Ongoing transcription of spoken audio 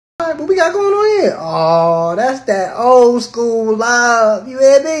right, what we got going on here? Oh, that's that old school love. You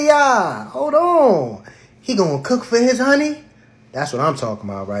hear me, y'all? Hold on. He gonna cook for his honey? That's what I'm talking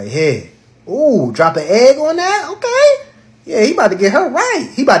about right here. Ooh, drop an egg on that? Okay. Yeah, he about to get her right.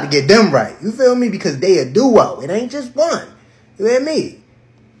 He about to get them right. You feel me? Because they a duo. It ain't just one. You hear me?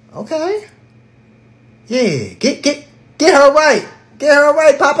 Okay. Yeah, get her right. Get her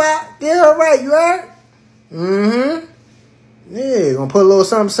right, Papa. Get her right, you heard? Mm-hmm. Yeah, gonna put a little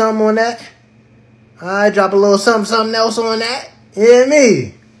something on that. Alright, drop a little something else on that. You hear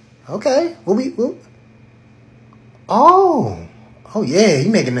me? Okay. Oh. Oh, yeah, he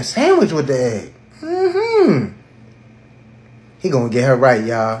making a sandwich with the egg. Mm-hmm. He gonna get her right,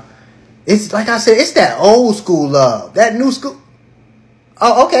 y'all. It's, like I said, it's that old school love. That new school.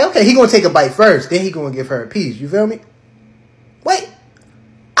 Oh, okay. He gonna take a bite first. Then he gonna give her a piece. You feel me? Wait.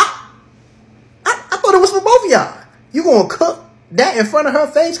 I thought it was for both of y'all. You gonna cook that in front of her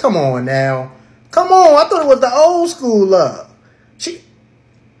face? Come on now. Come on. I thought it was the old school love.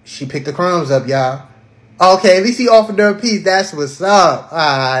 She picked the crumbs up, y'all. Okay, at least he offered her a piece. That's what's up. All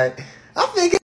right. I figured.